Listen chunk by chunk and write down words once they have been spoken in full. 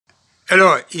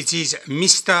Hello, it is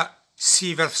Mr.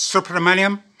 Siva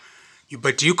Subramaniam,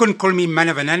 but you can call me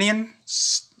Manavananian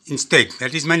instead.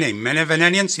 That is my name,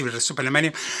 Manavananian Siva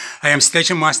Subramaniam. I am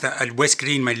station master at West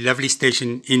Green, my lovely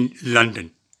station in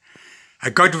London.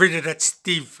 I got rid of that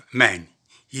Steve man.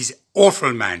 He's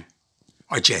awful man.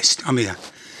 I jest, I'm here.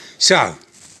 So,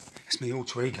 that's my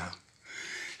alter ego.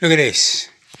 Look at this.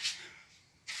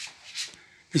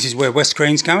 This is where West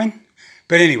Green's going.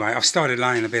 But anyway, I've started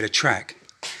laying a bit of track.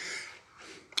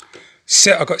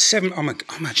 So I've got 7,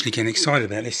 I'm actually getting excited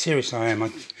about this, seriously I am.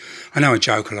 I know I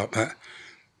joke a lot, but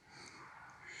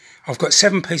I've got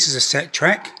 7 pieces of set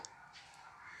track,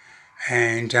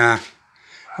 and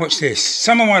watch this.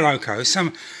 Some of my locos,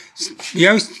 the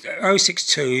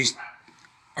 062s,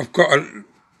 I've got a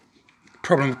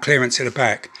problem with clearance at the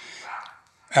back.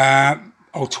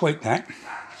 I'll tweak that.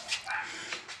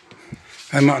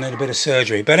 I might need a bit of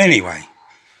surgery, but anyway,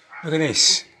 look at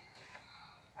this.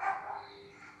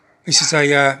 This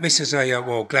is a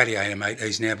well, Gladiator make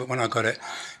these now, but when I got it,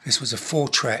 this was a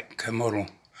 4-track model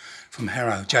from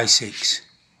Harrow, J6.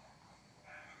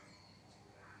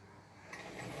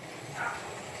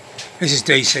 This is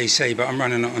DCC, but I'm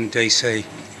running it on DC.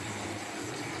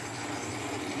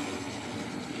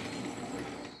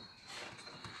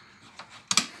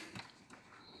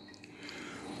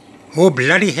 Oh,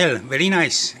 bloody hell, very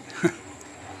nice.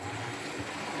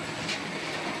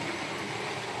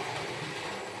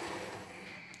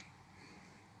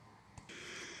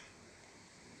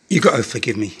 You've got to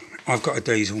forgive me, I've got a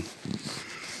diesel.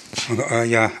 I've got a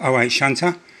 08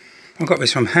 shunter. I got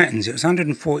this from Hatton's, it was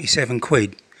 147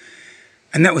 quid.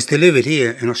 And that was delivered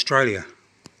here in Australia.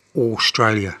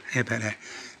 Australia, how about that?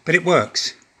 But it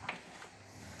works.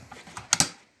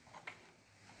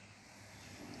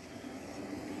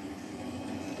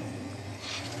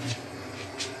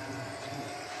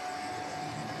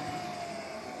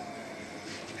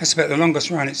 That's about the longest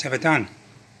run it's ever done.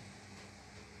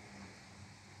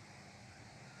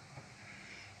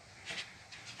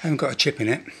 I haven't got a chip in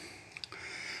it.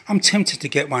 I'm tempted to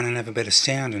get one and have a bit of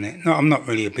sound in it. No, I'm not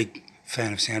really a big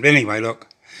fan of sound. But anyway, look.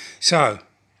 So,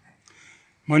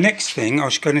 my next thing, I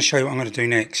was going to show you what I'm going to do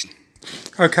next.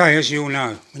 Okay, as you all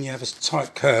know, when you have a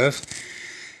tight curve,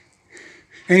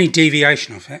 any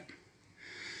deviation of it,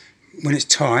 when it's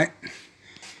tight,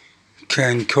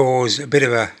 can cause a bit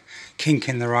of a kink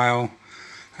in the rail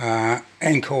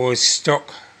and cause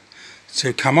stock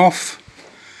to come off.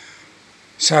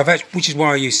 So which is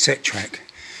why I use set track,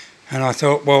 and I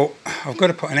thought, well, I've got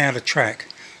to put an outer track.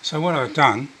 So what I've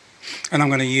done, and I'm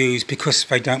going to use, because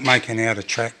they don't make an outer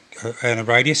track and a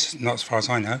radius, not as far as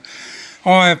I know,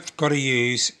 I've got to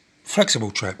use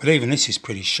flexible track. But even this is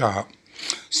pretty sharp.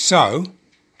 So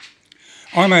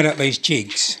I made up these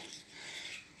jigs.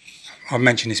 I've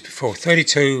mentioned this before.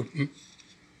 32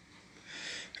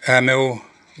 mil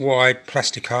wide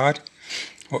plastic card,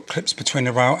 what clips between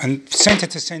the rail, and centre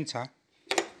to centre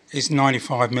is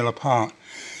 95 mil apart.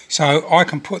 So I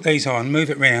can put these on, move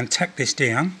it round, tack this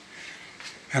down,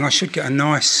 and I should get a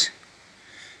nice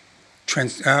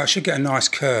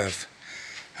curve.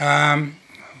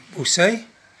 We'll see.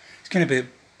 It's going to be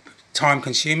time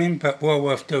consuming, but well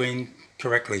worth doing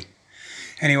correctly.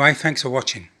 Anyway, thanks for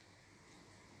watching.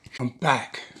 I'm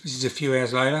back. This is a few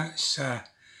hours later. It's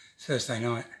Thursday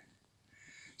night.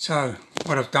 So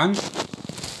what I've done,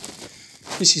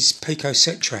 this is Pico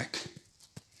set track.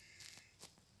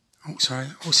 Oh, sorry,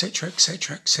 all set track,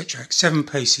 7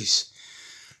 pieces.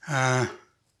 And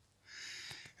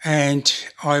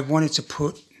I wanted to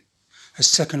put a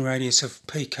second radius of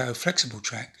Pico flexible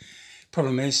track.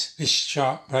 Problem is, this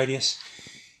sharp radius,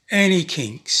 any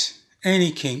kinks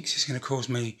is going to cause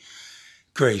me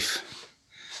grief.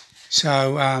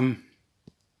 So,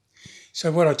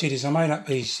 so what I did is I made up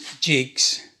these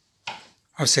jigs.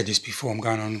 I've said this before,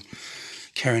 I'm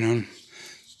carrying on.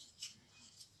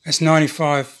 That's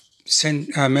 95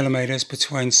 millimetres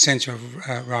between centre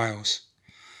of rails,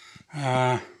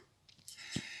 and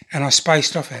I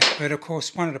spaced off it. But of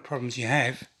course, one of the problems you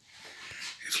have,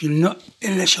 if you're not,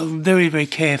 unless you're very, very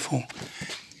careful,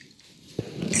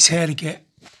 is how to get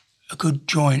a good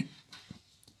joint.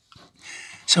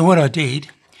 So what I did,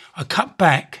 I cut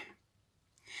back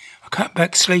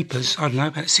sleepers, I don't know,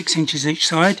 about 6 inches each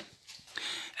side,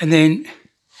 and then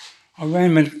I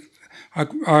ran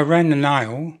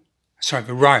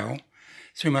the rail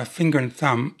through my finger and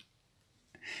thumb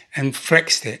and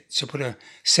flexed it to put a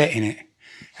set in it.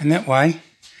 And that way,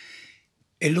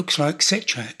 it looks like set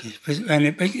track. And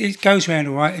it goes round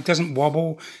all right, it doesn't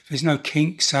wobble, there's no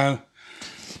kink, so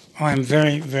I am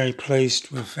very, very pleased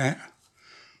with that.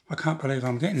 I can't believe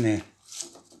I'm getting there.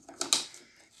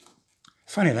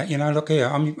 Funny that, you know, look here,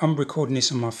 I'm recording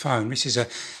this on my phone. This is a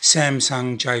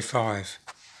Samsung J5.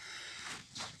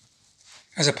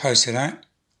 As opposed to that,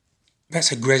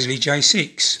 that's a Grizzly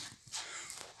J6.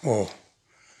 Or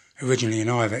originally an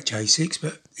Ivet J6,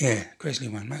 but yeah, Grizzly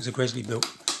one. That was a Grizzly built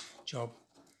job.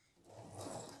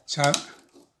 So,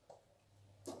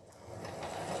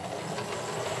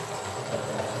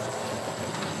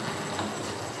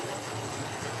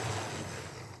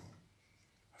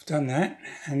 I've done that,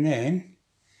 and then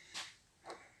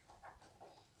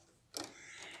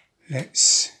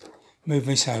let's move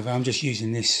this over. I'm just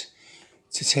using this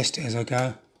to test it as I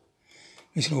go.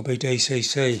 This will all be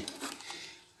DCC.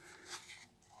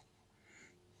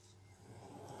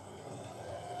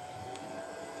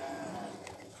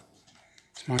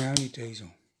 It's my only diesel.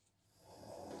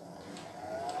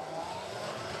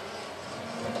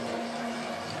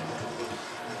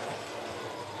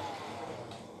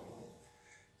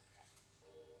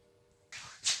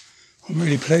 I'm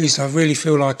really pleased. I really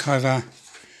feel like I've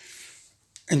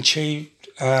achieved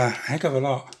a heck of a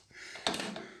lot.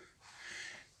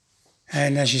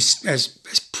 And as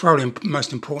it's probably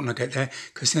most important I get there,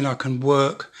 because then I can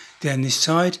work down this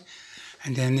side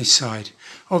and down this side.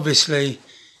 Obviously,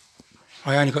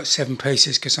 I only got 7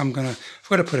 pieces because I've got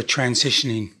to put a transition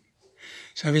in.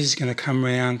 So this is going to come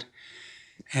round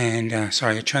and,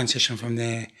 a transition from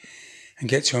there and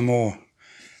get to a more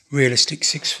realistic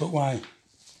 6-foot way.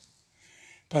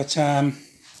 But,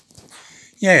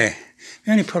 yeah,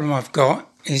 the only problem I've got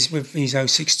is with these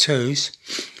 062s,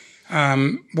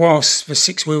 whilst the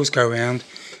 6 wheels go round,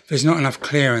 there's not enough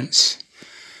clearance.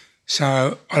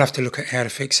 So I'll have to look at how to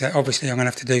fix that. Obviously, I'm going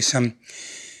to have to do something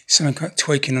like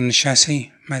tweaking on the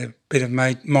chassis, made a bit of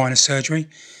minor surgery.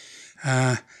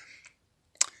 Yeah,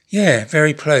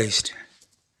 very pleased.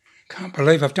 Can't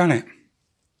believe I've done it,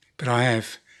 but I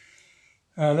have.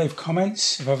 Leave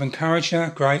comments if I've encouraged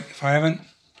you, great. If I haven't,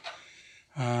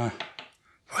 well,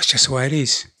 it's just the way it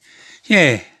is.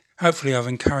 Yeah, hopefully I've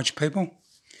encouraged people.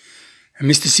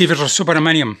 And Mr. Silver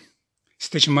Subramaniam,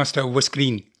 Station Master of West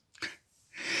Green.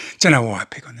 Don't know why I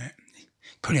pick on that.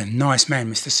 Probably a nice man,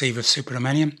 Mr. Silver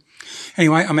Subramaniam.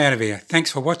 Anyway, I'm out of here.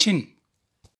 Thanks for watching.